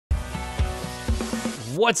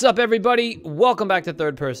What's up, everybody? Welcome back to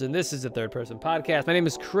Third Person. This is the Third Person Podcast. My name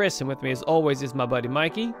is Chris, and with me, as always, is my buddy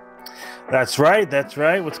Mikey. That's right. That's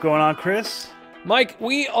right. What's going on, Chris? Mike,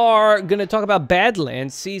 we are going to talk about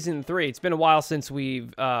Badlands Season 3. It's been a while since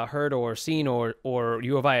we've heard or seen or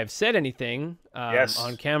you or I have said anything,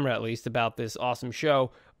 on camera at least, about this awesome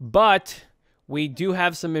show. But we do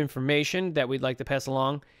have some information that we'd like to pass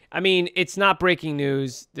along. I mean, it's not breaking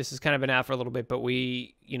news. This has kind of been out for a little bit, but we're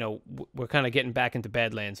kind of getting back into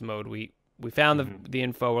Badlands mode. We found the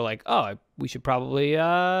info. We're like, oh, we should probably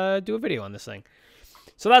do a video on this thing.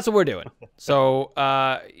 So that's what we're doing. So,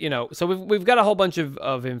 so we've got a whole bunch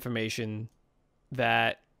of information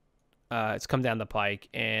that it's come down the pike.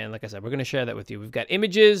 And like I said, we're going to share that with you. We've got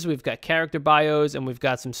images, we've got character bios, and we've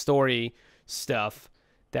got some story stuff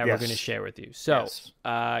that we're going to share with you. So,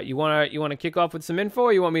 you want to kick off with some info,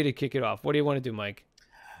 or you want me to kick it off? What do you want to do, Mike?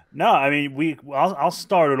 No, I mean, I'll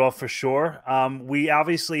start it off for sure. We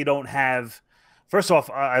obviously don't have. First off,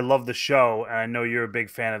 I love the show, and I know you're a big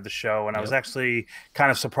fan of the show. And I was actually kind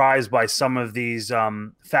of surprised by some of these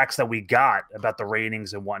facts that we got about the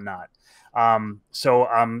ratings and whatnot. So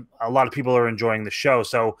a lot of people are enjoying the show.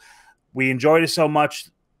 So we enjoyed it so much.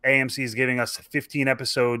 AMC is giving us 15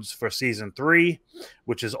 episodes for season 3,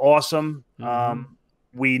 which is awesome.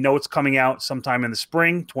 We know it's coming out sometime in the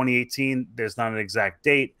spring, 2018. There's not an exact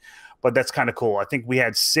date, but that's kind of cool. I think we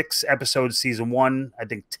had 6 episodes season 1. I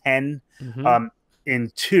think 10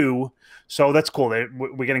 in 2. So that's cool.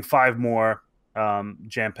 We're getting 5 more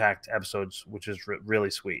jam-packed episodes, which is really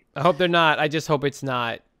sweet. I hope they're not. I just hope it's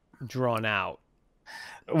not drawn out.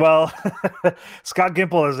 Well, Scott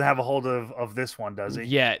Gimple doesn't have a hold of this one, does he?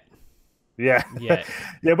 Yet. Yeah. Yeah,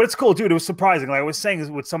 but it's cool, dude. It was surprising. Like I was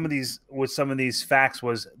saying, with some of these facts,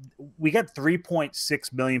 was we got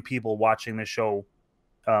 3.6 million people watching the show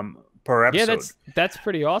per episode. Yeah, that's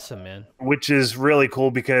pretty awesome, man. Which is really cool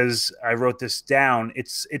because I wrote this down.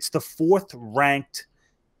 It's the 4th ranked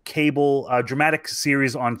cable dramatic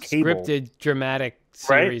series on cable. Scripted dramatic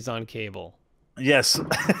series on cable. Yes.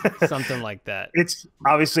 Something like that. It's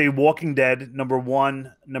obviously Walking Dead,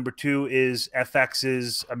 #1. #2 is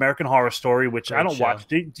FX's American Horror Story, which Great I don't show. Watch.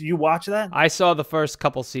 Do you watch that? I saw the first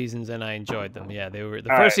couple seasons and I enjoyed them. Yeah, they were. The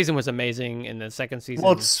first season was amazing, and the second season.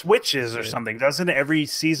 Well, it switches or something, doesn't it? Every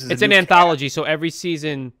season. It's an anthology, so every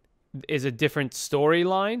season is a different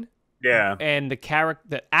storyline. Yeah. And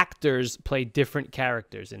the actors play different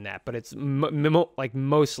characters in that, but it's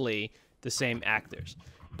mostly the same actors.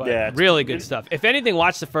 But yeah, really good stuff. If anything,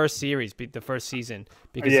 watch the first series, the first season,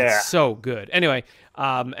 because it's so good. Anyway,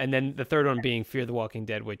 and then the third one being Fear the Walking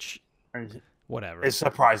Dead, which, whatever. It's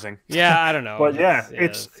surprising. Yeah, I don't know. But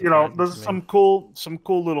it's there's some cool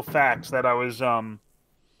little facts that I was I'm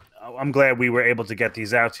glad we were able to get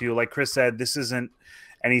these out to you. Like Chris said, this isn't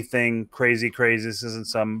anything crazy. This isn't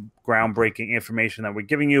some groundbreaking information that we're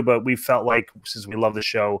giving you, but we felt like since we love the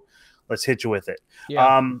show, let's hit you with it.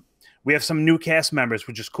 Yeah. We have some new cast members,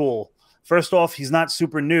 which is cool. First off, he's not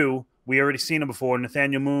super new. We already seen him before.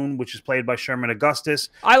 Nathaniel Moon, which is played by Sherman Augustus.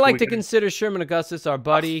 I like to consider Sherman Augustus our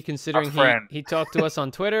buddy, considering he talked to us on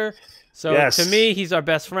Twitter. So to me, he's our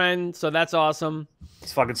best friend. So that's awesome.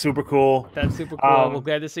 It's fucking super cool. That's super cool. We're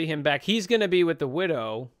glad to see him back. He's going to be with the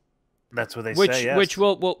Widow. That's what they say, yes. Which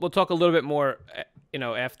we'll talk a little bit more,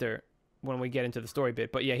 after when we get into the story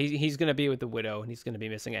bit. But yeah, he's going to be with the Widow, and he's going to be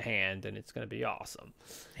missing a hand, and it's going to be awesome.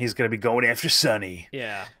 He's going to be going after Sonny.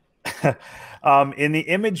 Yeah. In the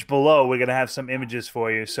image below, we're going to have some images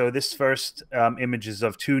for you. So this first image is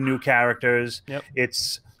of 2 new characters. Yep.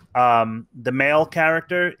 It's the male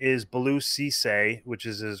character is Baloo Cisse, which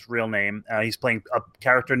is his real name. He's playing a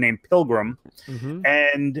character named Pilgrim.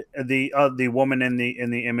 And the woman in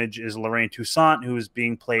the image is Lorraine Toussaint, who is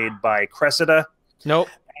being played by Cressida. Nope.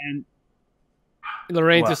 And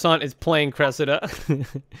Lorraine Toussaint is playing Cressida.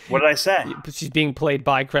 What did I say? She's being played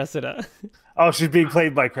by Cressida. Oh, she's being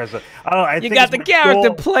played by Cressida. I don't know. I think got the character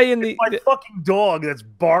dog, playing the my fucking dog that's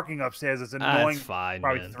barking upstairs. It's annoying. That's fine,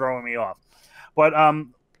 probably man. Throwing me off. But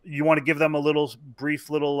you want to give them a brief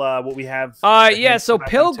little what we have? Yeah. So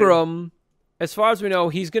Pilgrim, as far as we know,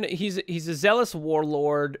 he's a zealous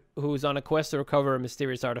warlord who's on a quest to recover a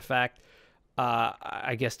mysterious artifact.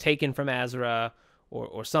 I guess taken from Azra.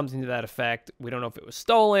 Or something to that effect. We don't know if it was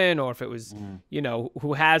stolen or if it was,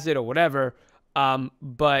 who has it or whatever.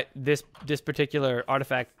 But this particular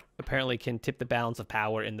artifact apparently can tip the balance of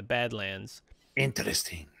power in the Badlands.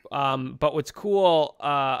 Interesting. But what's cool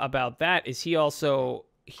about that is he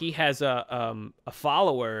has a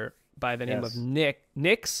follower by the name of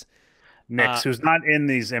Nix, who's not in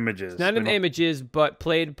these images. Not in the images, but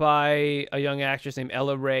played by a young actress named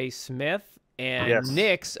Ella Ray Smith. And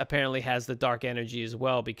Nyx apparently has the dark energy as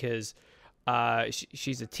well because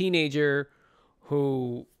she's a teenager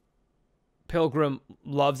who Pilgrim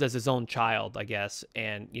loves as his own child, I guess,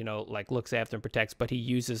 and, you know, like looks after and protects, but he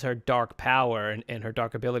uses her dark power and her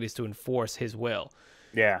dark abilities to enforce his will.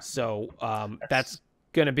 Yeah. So that's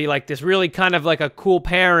going to be like this really kind of like a cool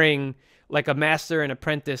pairing, like a master and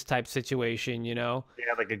apprentice type situation, you know?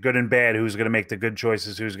 Yeah, like a good and bad. Who's going to make the good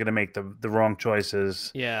choices? Who's going to make the wrong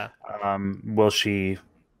choices? Yeah. Will she,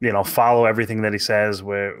 you know, follow everything that he says?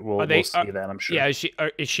 We'll see that, I'm sure. Yeah,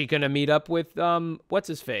 is she going to meet up with what's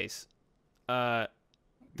his face? MK.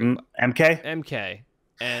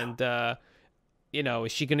 And you know,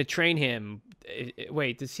 is she going to train him?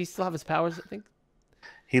 Wait, does he still have his powers? I think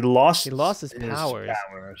he lost his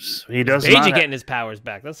powers. He does not getting his powers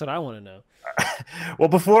back. That's what I want to know. Well,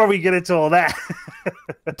 before we get into all that,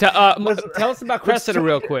 tell us about Cressida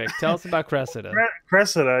real quick. Tell us about Cressida.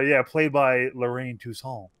 Cressida, yeah, played by Lorraine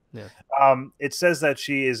Toussaint. Yeah. It says that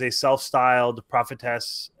she is a self-styled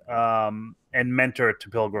prophetess and mentor to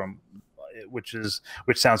Pilgrim, which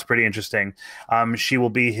sounds pretty interesting. She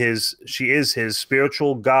is his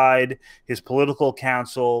spiritual guide, his political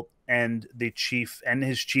counsel, and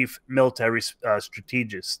his chief military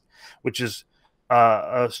strategist, which is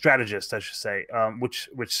a strategist, I should say, which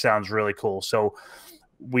sounds really cool. So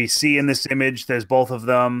we see in this image, there's both of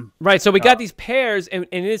them. Right. So we got these pairs, and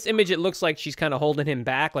in this image, it looks like she's kind of holding him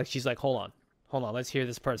back. Like she's like, hold on, let's hear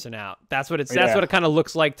this person out. That's what what it kind of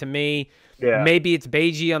looks like to me. Yeah. Maybe it's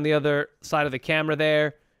Beiji on the other side of the camera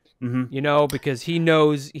there. Mm-hmm. You know, because he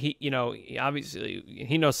knows obviously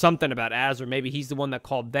he knows something about Azra. Maybe he's the one that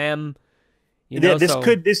called them. You know,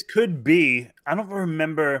 this could be. I don't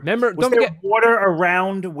remember. Was there water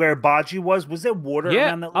around where Baji was? Was there water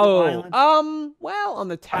around that little island? Well, on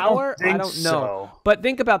the tower, I don't know. So. But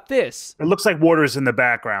think about this. It looks like water's in the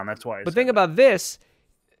background. That's why. Think about this.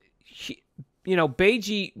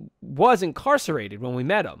 Beiji was incarcerated when we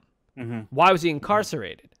met him. Mm-hmm. Why was he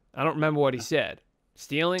incarcerated? I don't remember what he said.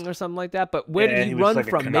 Stealing or something like that. But where did he run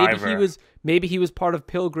from? Maybe he was part of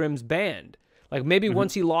Pilgrim's band. Like maybe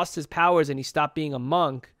once he lost his powers and he stopped being a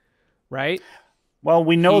monk, right? Well,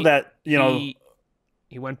 we know that he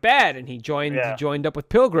went bad and he joined up with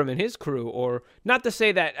Pilgrim and his crew. Or not to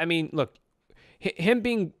say that. I mean, look, him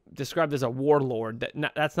being described as a warlord,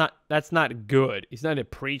 that's not good. He's not a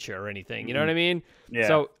preacher or anything. You know what I mean? Yeah.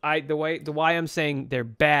 So why I'm saying they're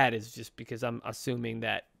bad is just because I'm assuming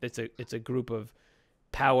that it's a group of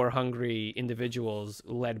power hungry individuals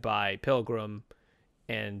led by Pilgrim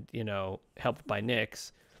and helped by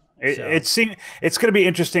Nyx. It's going to be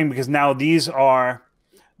interesting because now these are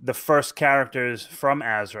the first characters from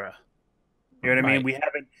Azra. You know what I mean? We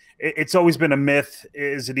haven't. It's always been a myth.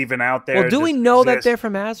 Is it even out there? Well, do we know that they're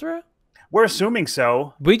from Azra? We're assuming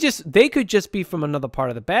so. They could just be from another part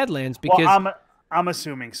of the Badlands because I'm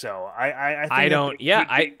assuming so.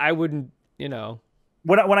 I wouldn't.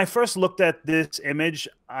 When I first looked at this image,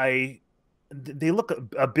 they look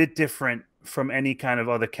a bit different from any kind of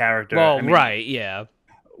other character. Well, right, yeah.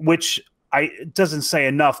 Which it doesn't say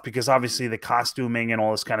enough because obviously the costuming and all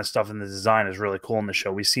this kind of stuff and the design is really cool in the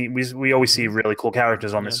show. We always see really cool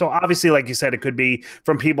characters on this. So obviously, like you said, it could be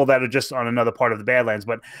from people that are just on another part of the Badlands.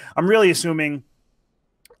 But I'm really assuming.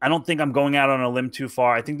 I don't think I'm going out on a limb too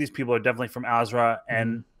far. I think these people are definitely from Azra,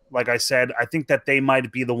 and like I said, I think that they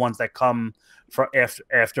might be the ones that come from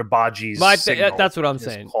after Baji's. That's what I'm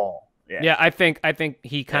saying. Call. Yeah, I think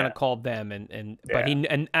he kind of called them, but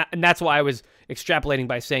that's why I was extrapolating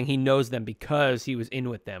by saying he knows them because he was in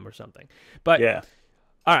with them or something. But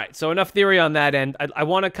all right, so enough theory on that end. I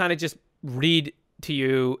want to kind of just read to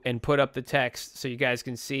you and put up the text so you guys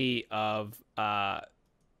can see of the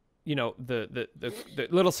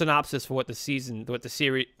little synopsis for what the season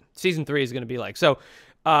 3 is going to be like. So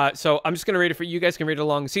I'm just going to read it for you guys. Can read it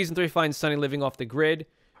along. Season 3 finds Sonny living off the grid,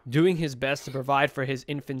 doing his best to provide for his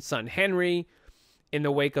infant son, Henry, in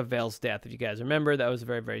the wake of Vale's death. If you guys remember, that was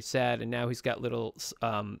very, very sad. And now he's got little,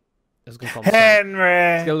 I was going to call him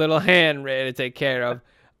Henry. He's got a little Henry to take care of.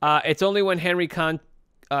 It's only when Henry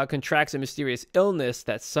contracts a mysterious illness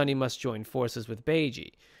that Sonny must join forces with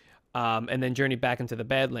Beiji, and then journey back into the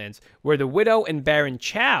Badlands, where the widow and Baron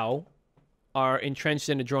Chow are entrenched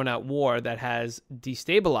in a drawn-out war that has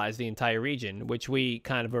destabilized the entire region, which we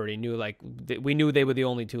kind of already knew. Like, we knew they were the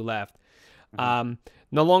only two left. No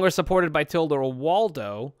longer supported by Tilda or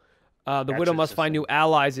Waldo, the widow must find new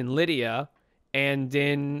allies in Lydia and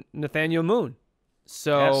in Nathaniel Moon.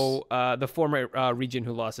 So the former regent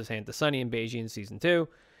who lost his hand to Sonny and Beiji in Season 2.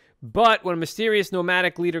 But when a mysterious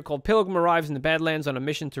nomadic leader called Pilgrim arrives in the Badlands on a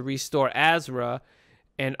mission to restore Azra,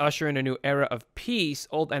 and usher in a new era of peace.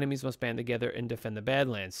 Old enemies must band together and defend the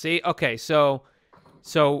Badlands. See, okay, so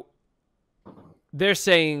they're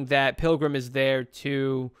saying that Pilgrim is there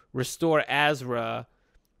to restore Azra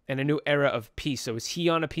and a new era of peace. So is he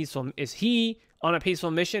on a peaceful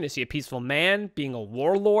mission? Is he a peaceful man being a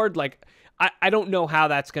warlord? Like, I don't know how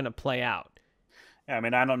that's going to play out. Yeah, I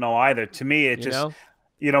mean, I don't know either. To me, it just,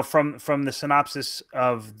 from the synopsis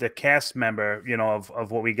of the cast member,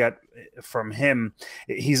 of what we got from him,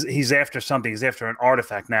 he's after something. He's after an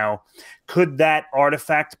artifact. Now, could that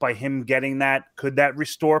artifact, by him getting that, could that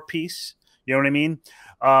restore peace? You know what I mean?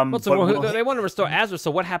 They want to restore Azra. So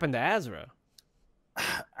what happened to Azra?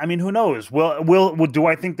 I mean, who knows? Well, do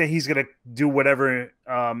I think that he's going to do whatever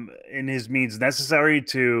in his means necessary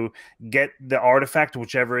to get the artifact,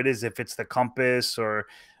 whichever it is, if it's the compass or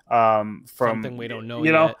from something we don't know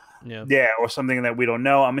yet. Yeah, or something that we don't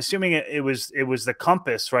know. I'm assuming it was the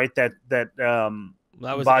compass, right? That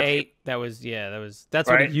was Baji, that's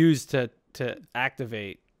right? What it used to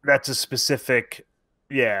activate. That's a specific.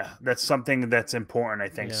 Yeah, that's something that's important, I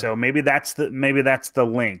think. Yeah. So maybe that's the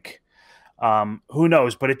link. Who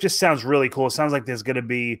knows? But it just sounds really cool. It sounds like there's going to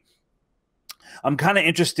be. I'm kind of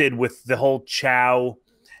interested with the whole Chow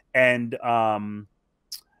and Widow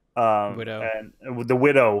and the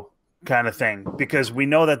Widow kind of thing, because we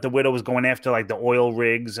know that the Widow was going after like the oil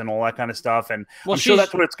rigs and all that kind of stuff, and I'm sure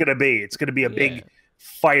that's what it's going to be. It's going to be a big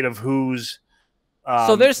fight of who's.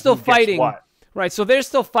 So they're still fighting. Right, so they're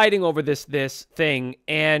still fighting over this thing,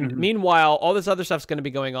 and meanwhile, all this other stuff's going to be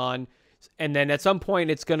going on, and then at some point,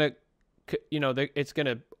 it's going to, it's going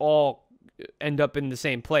to all end up in the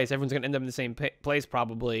same place. Everyone's going to end up in the same place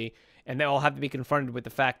probably, and they all have to be confronted with the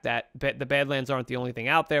fact that the Badlands aren't the only thing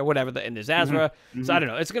out there, whatever. And there's Azra, so I don't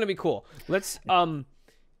know. It's going to be cool. Let's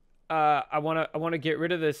I want to get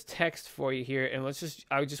rid of this text for you here, and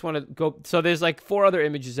I just want to go. So there's like 4 other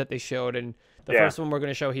images that they showed, and the first one we're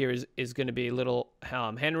going to show here is going to be little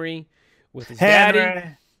Henry with his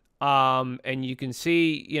daddy. And you can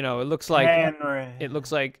see, it looks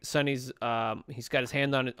like Sonny's he's got his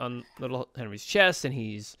hand on little Henry's chest, and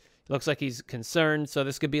it looks like he's concerned. So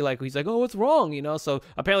this could be like, he's like, oh, what's wrong? So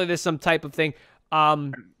apparently there's some type of thing.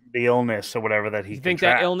 The illness or whatever that he. You think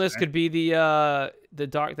that illness could be the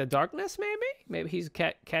darkness? Maybe he's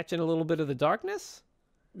catching a little bit of the darkness.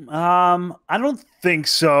 I don't think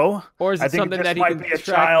so. Or is it something that he might be a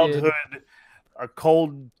childhood, a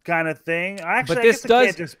cold kind of thing? Actually, but this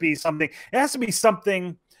can't just be something. It has to be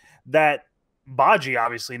something that Baji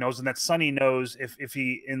obviously knows, and that Sonny knows if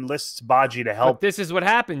he enlists Baji to help. But this is what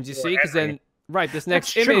happens, you see, because then this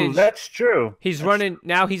next image. That's true. He's running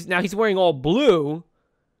now. He's wearing all blue.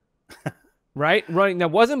 Right, running now.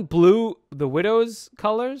 Wasn't blue the Widow's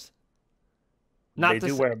colors? They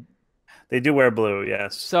do wear blue,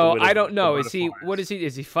 yes. So I don't know. Is he? What is he?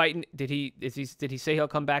 Is he fighting? Did he say he'll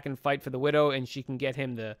come back and fight for the Widow, and she can get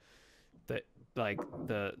him the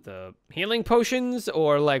healing potions,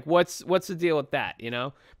 or like what's the deal with that?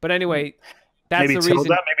 But anyway, that's the reason.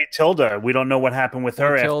 Maybe Tilda. We don't know what happened with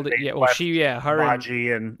her. Tilda, her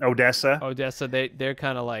Baji and Odessa. They're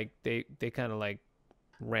kind of like they kind of like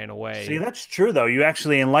ran away. See, that's true though. You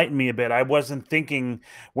actually enlightened me a bit. I wasn't thinking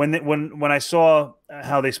when I saw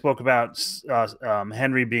how they spoke about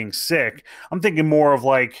Henry being sick. I'm thinking more of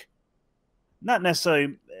like, not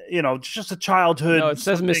necessarily, just a childhood. No, it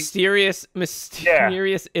says mysterious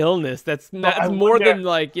illness. That's more than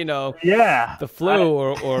like the flu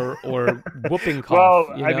or whooping cough.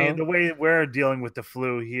 Well, I mean, the way we're dealing with the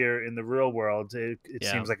flu here in the real world, it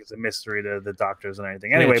seems like it's a mystery to the doctors and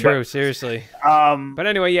everything. Anyway, true, seriously. But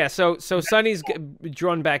anyway, so Sonny's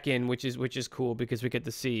drawn back in, which is cool because we get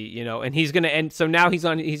to see, and he's gonna end. So now he's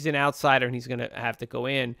an outsider, and he's gonna have to go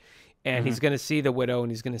in. And he's going to see the Widow,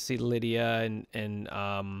 and he's going to see Lydia, and they're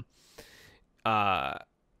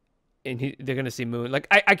going to see Moon. Like,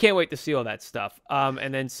 I can't wait to see all that stuff.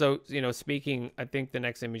 And then, speaking, I think the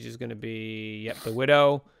next image is going to be, the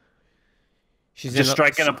Widow. She's just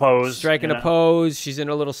striking a pose. Striking a pose. She's in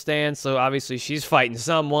a little stance, so obviously she's fighting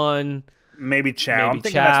someone. Maybe Chow. I'm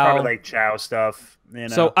thinking that's probably like Chow stuff.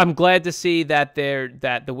 So I'm glad to see that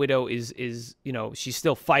the Widow is she's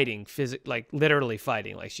still fighting, like literally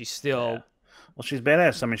fighting, like she's still. Yeah. Well, she's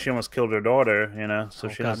badass. I mean, she almost killed her daughter, so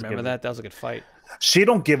she doesn't. Remember that? That was a good fight. She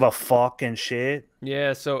don't give a fuck and shit.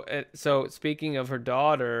 Yeah. So speaking of her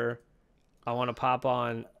daughter, I want to pop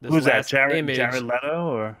on this Who's last that? image. Jared Leto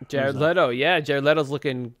or Jared Leto? Yeah, Jared Leto's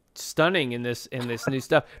looking stunning in this new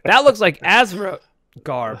stuff. That looks like Azra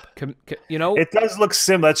garb, It does look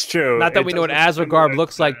similar. That's true. Not that we know what Azra garb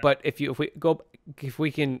looks like, but if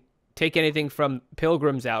we can take anything from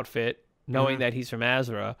Pilgrim's outfit, knowing that he's from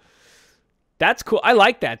Azra, That's cool. I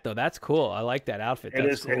like that though. That's cool. I like that outfit.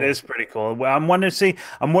 That's cool. It is pretty cool. Well, I'm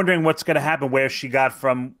wondering what's going to happen. Where she got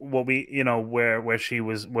from what we, where she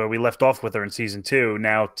was, where we left off with her in season 2,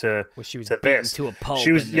 now to where she was to this. To a pulp.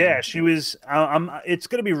 She was, yeah, she was. It's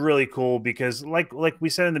going to be really cool because, like we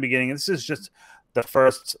said in the beginning, this is just the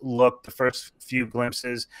first look, the first few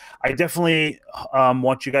glimpses. I definitely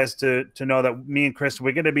want you guys to know that me and Chris,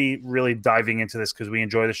 we're going to be really diving into this because we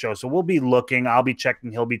enjoy the show. So we'll be looking, I'll be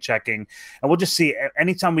checking, he'll be checking, and we'll just see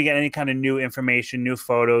anytime we get any kind of new information, new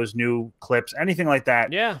photos, new clips, anything like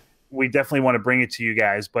that. Yeah. We definitely want to bring it to you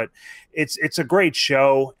guys, but it's a great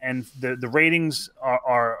show, and the ratings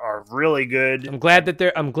are really good. I'm glad that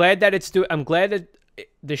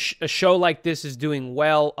a show like this is doing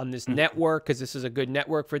well on this network, because this is a good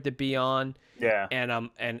network for it to be on. Yeah.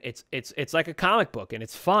 And it's like a comic book, and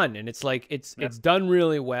it's fun, and it's like it's done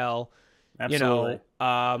really well. Absolutely.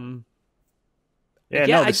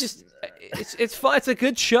 It's fun. It's a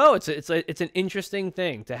good show. It's an interesting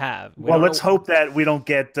thing to have. Well, let's hope that we don't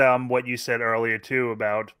get what you said earlier too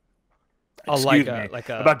about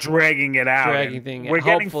about dragging it out. We're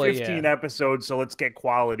getting 15 episodes, so let's get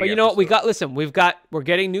quality. But you know what? We're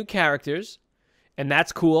getting new characters, and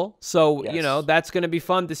that's cool. So that's going to be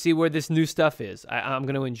fun to see where this new stuff is. I'm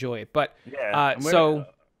going to enjoy it. But yeah.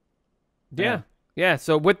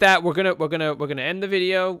 So with that, we're gonna end the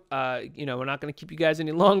video. We're not gonna keep you guys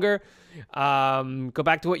any longer. Go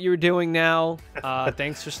back to what you were doing now.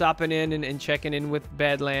 Thanks for stopping in and checking in with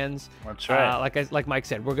Badlands. That's right. Like Mike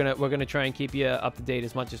said, we're gonna try and keep you up to date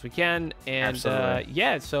as much as we can. And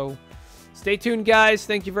so stay tuned, guys.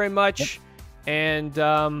 Thank you very much. Yep.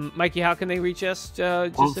 And Mikey, how can they reach us?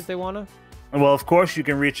 If they wanna. Well, of course, you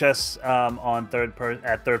can reach us on Third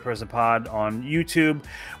Person Pod on YouTube.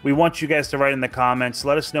 We want you guys to write in the comments.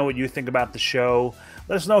 Let us know what you think about the show.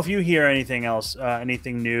 Let us know if you hear anything else,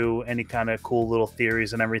 anything new, any kind of cool little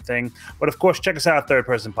theories and everything. But of course, check us out at Third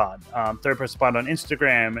Person Pod. Third Person Pod on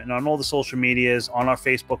Instagram and on all the social medias, on our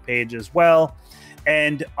Facebook page as well,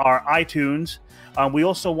 and our iTunes. We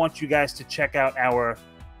also want you guys to check out our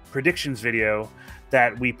predictions video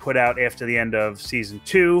that we put out after the end of season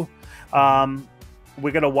 2.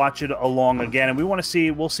 We're going to watch it along again, and we'll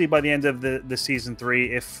see by the end of the season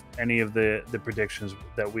 3 if any of the predictions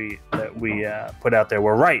that we put out there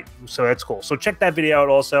were right. So that's cool. So check that video out.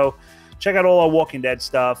 Also check out all our Walking Dead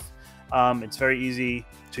stuff. It's very easy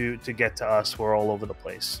to get to us. We're all over the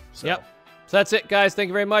place. So. Yep. So that's it, guys. Thank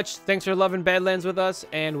you very much. Thanks for loving Badlands with us,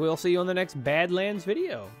 and we'll see you on the next Badlands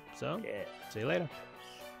video. So see you later.